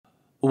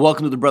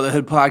Welcome to the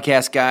Brotherhood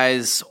Podcast,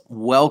 guys.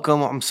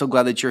 Welcome. I'm so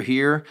glad that you're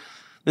here.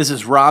 This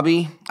is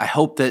Robbie. I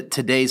hope that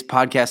today's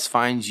podcast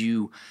finds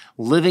you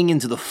living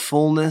into the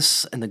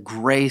fullness and the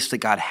grace that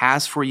God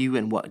has for you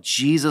and what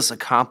Jesus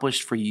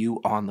accomplished for you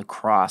on the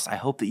cross. I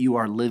hope that you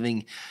are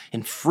living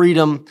in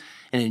freedom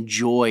and in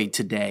joy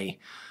today.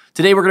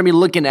 Today, we're going to be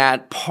looking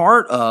at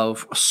part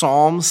of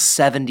Psalm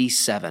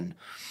 77.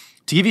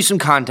 To give you some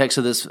context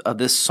of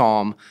this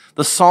psalm,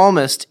 the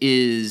psalmist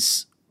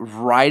is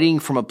writing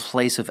from a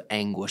place of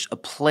anguish, a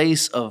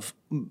place of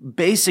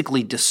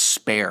basically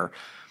despair.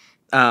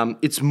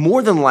 It's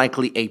more than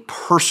likely a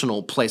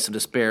personal place of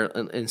despair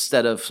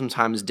instead of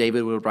sometimes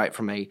David would write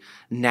from a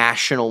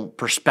national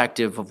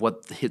perspective of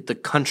what the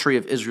country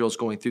of Israel is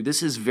going through.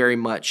 This is very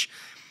much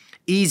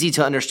easy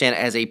to understand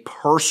as a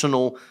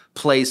personal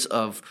place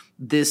of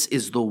this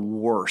is the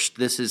worst.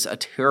 This is a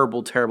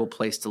terrible, terrible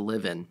place to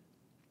live in.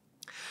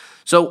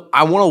 So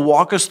I want to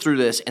walk us through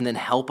this and then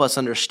help us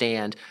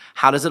understand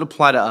how does it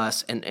apply to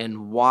us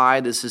and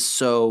why this is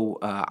so,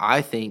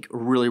 I think,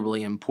 really,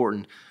 really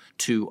important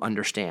to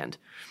understand.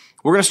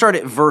 We're going to start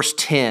at verse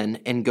 10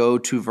 and go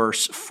to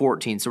verse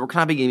 14. So we're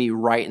kind of going to be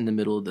right in the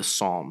middle of this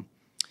psalm.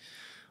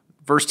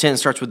 Verse 10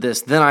 starts with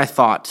this: "Then I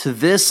thought, to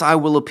this I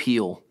will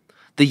appeal.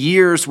 The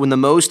years when the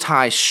Most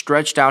High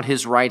stretched out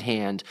his right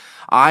hand,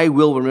 I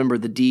will remember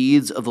the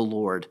deeds of the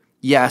Lord.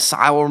 Yes,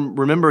 I will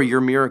remember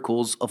your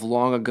miracles of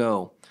long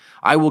ago.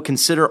 I will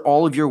consider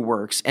all of your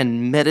works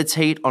and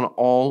meditate on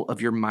all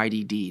of your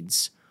mighty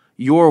deeds.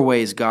 Your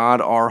ways,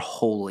 God, are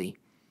holy.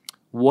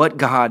 What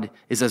God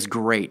is as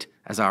great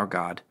as our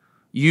God?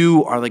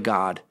 You are the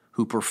God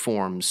who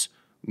performs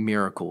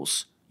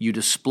miracles. You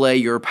display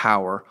your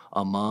power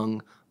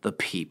among the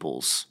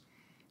peoples."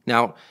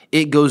 Now,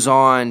 it goes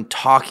on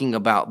talking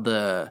about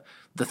the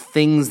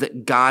things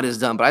that God has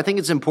done, but I think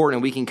it's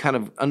important we can kind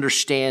of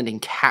understand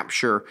and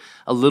capture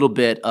a little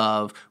bit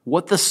of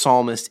what the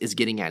psalmist is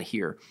getting at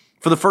here.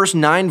 For the first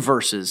 9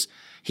 verses,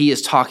 he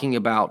is talking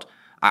about,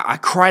 I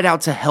cried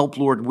out to help,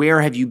 Lord, where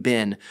have you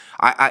been?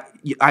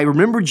 I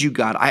remembered you,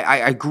 God.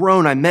 I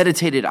groaned, I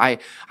meditated, I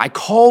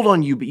called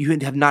on you, but you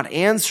have not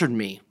answered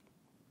me.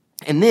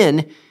 And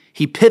then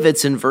he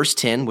pivots in verse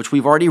 10, which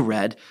we've already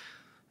read,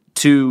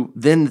 to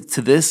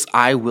this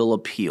I will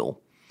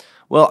appeal.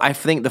 Well, I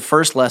think the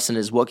first lesson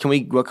is what can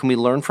we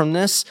learn from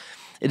this?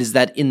 It is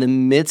that in the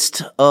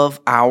midst of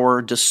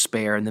our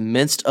despair, in the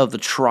midst of the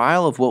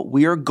trial of what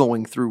we are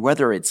going through,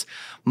 whether it's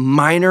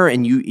minor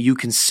and you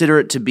consider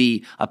it to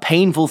be a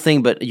painful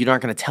thing, but you're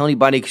not going to tell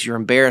anybody because you're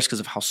embarrassed because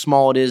of how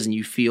small it is, and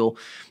you feel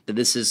that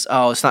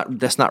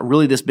that's not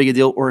really this big a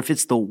deal, or if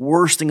it's the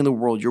worst thing in the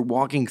world, you're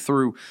walking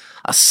through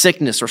a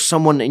sickness or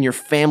someone in your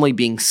family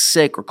being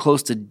sick or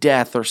close to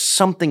death or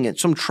some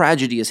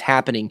tragedy is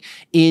happening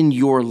in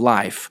your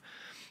life.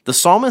 The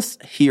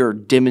psalmist here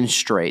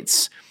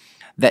demonstrates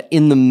that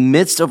in the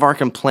midst of our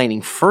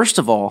complaining, first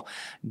of all,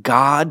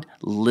 God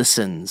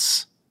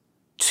listens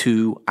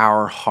to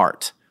our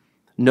heart.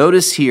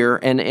 Notice here,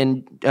 and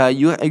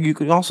you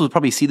can also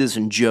probably see this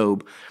in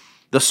Job,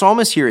 the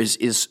psalmist here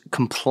is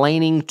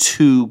complaining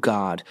to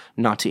God,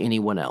 not to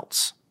anyone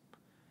else.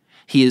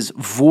 He is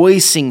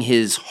voicing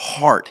his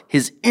heart,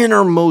 his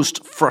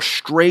innermost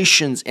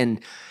frustrations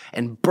and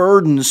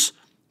burdens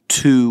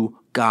to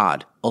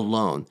God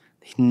alone.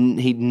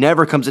 He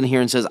never comes in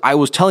here and says, I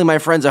was telling my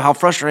friends how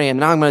frustrated I am.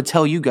 Now I'm going to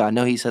tell you, God.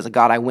 No, he says,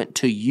 God, I went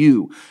to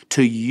you.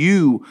 To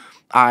you,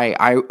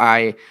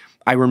 I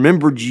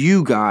remembered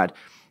you, God.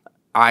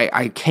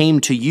 I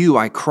came to you.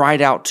 I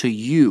cried out to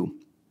you.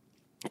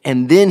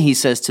 And then he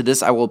says, to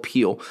this I will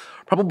appeal.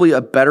 Probably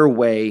a better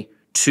way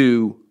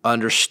to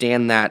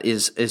understand that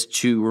is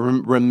to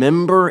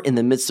remember in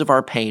the midst of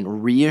our pain,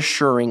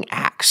 reassuring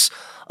acts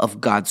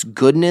of God's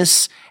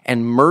goodness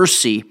and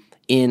mercy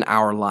in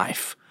our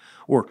life.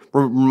 Or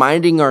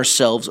reminding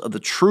ourselves of the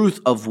truth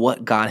of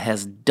what God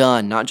has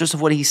done, not just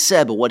of what he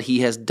said, but what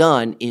he has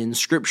done in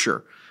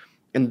Scripture.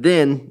 And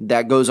then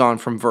that goes on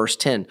from verse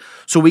 10.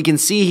 So we can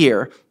see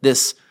here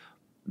this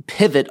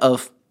pivot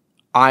of,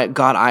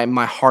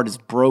 my heart is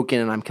broken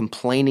and I'm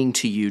complaining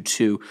to you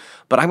too,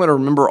 but I'm going to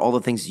remember all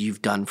the things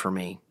you've done for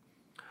me.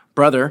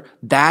 Brother,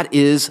 that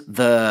is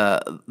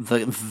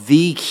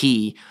the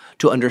key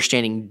to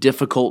understanding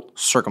difficult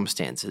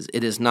circumstances.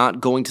 It is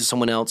not going to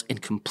someone else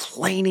and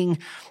complaining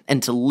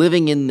and to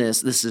living in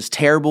this is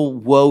terrible,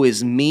 woe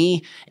is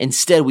me.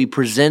 Instead, we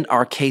present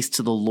our case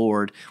to the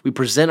Lord. We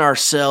present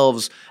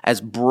ourselves as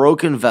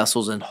broken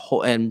vessels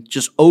and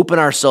just open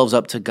ourselves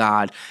up to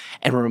God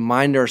and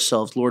remind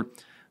ourselves, Lord,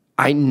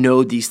 I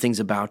know these things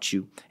about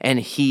you, and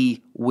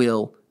he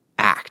will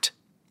act.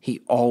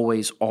 He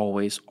always,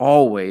 always,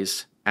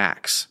 always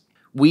acts.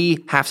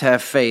 We have to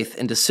have faith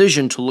and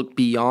decision to look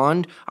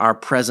beyond our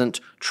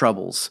present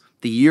troubles,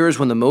 the years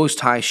when the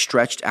Most High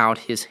stretched out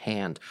his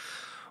hand.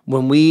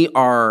 When we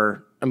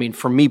are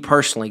for me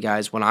personally,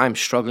 guys, when I'm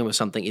struggling with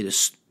something, it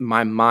is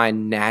my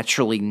mind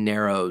naturally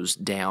narrows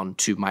down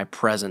to my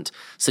present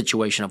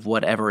situation of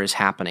whatever is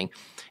happening.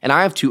 And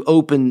I have to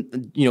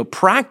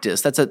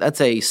practice.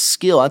 That's a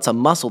skill. That's a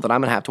muscle that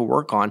I'm going to have to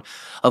work on,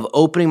 of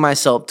opening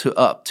myself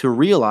to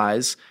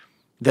realize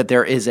that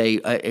there is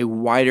a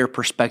wider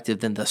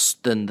perspective than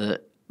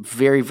the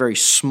very, very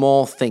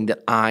small thing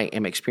that I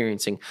am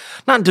experiencing.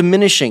 Not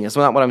diminishing is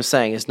not what I'm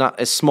saying. It's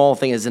not a small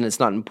thing as in it's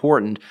not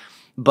important,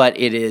 but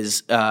it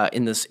is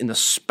in the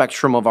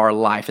spectrum of our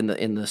life,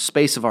 in the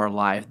space of our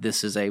life.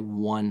 This is a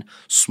one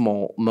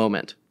small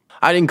moment.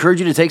 I'd encourage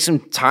you to take some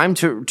time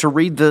to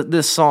read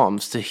this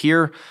Psalms, to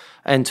hear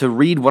and to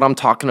read what I'm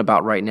talking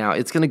about right now.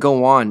 It's going to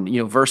go on.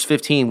 Verse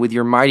 15, with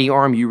your mighty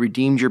arm you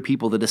redeemed your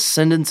people, the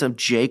descendants of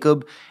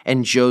Jacob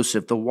and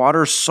Joseph. The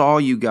waters saw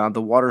you, God.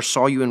 The waters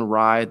saw you and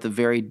writhed. The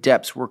very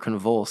depths were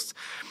convulsed.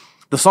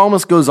 The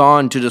psalmist goes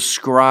on to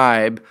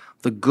describe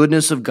the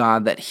goodness of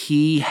God, that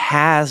he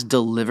has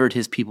delivered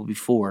his people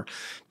before,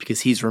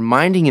 because he's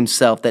reminding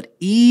himself that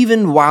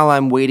even while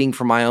I'm waiting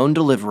for my own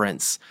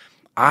deliverance,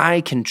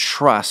 I can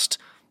trust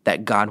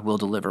that God will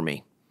deliver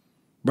me.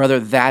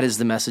 Brother, that is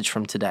the message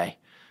from today.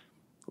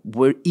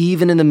 We're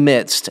even in the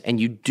midst,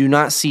 and you do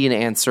not see an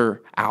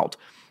answer out,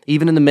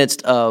 even in the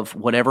midst of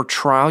whatever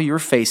trial you're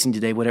facing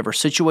today, whatever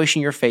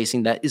situation you're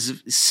facing that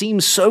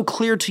seems so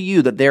clear to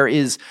you that there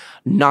is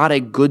not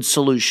a good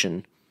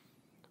solution,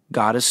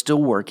 God is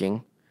still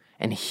working,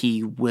 and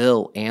he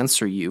will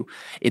answer you.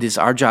 It is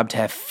our job to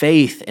have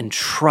faith and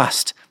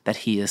trust that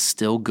he is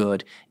still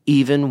good,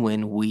 even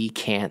when we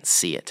can't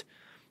see it.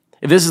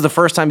 If this is the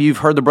first time you've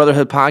heard the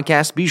Brotherhood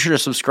Podcast, be sure to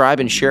subscribe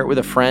and share it with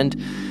a friend.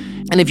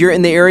 And if you're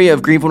in the area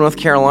of Greenville, North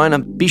Carolina,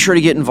 be sure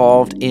to get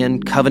involved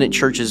in Covenant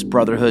Church's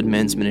Brotherhood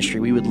Men's Ministry.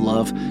 We would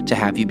love to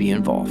have you be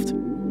involved.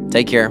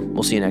 Take care.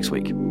 We'll see you next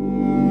week.